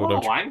 especially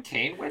when I'm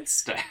Kane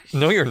Winstead.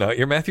 No, you're not.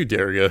 You're Matthew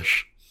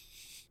Dariush.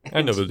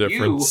 I know the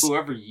difference. You,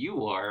 whoever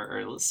you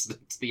are listening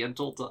to the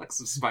Untold Talks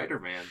of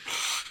Spider-Man.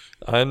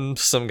 I'm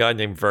some guy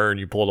named Vern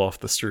you pulled off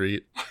the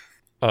street.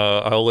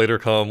 I'll later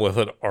come with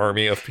an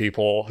army of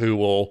people who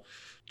will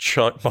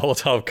chuck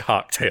Molotov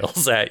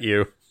cocktails at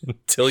you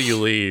until you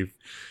leave.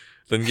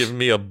 Then give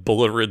me a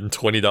bullet-ridden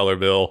 $20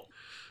 bill.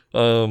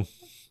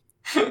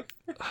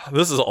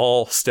 This is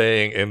all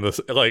staying in this,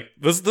 like,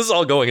 this is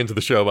all going into the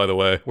show, by the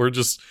way. We're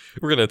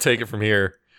gonna take it from here.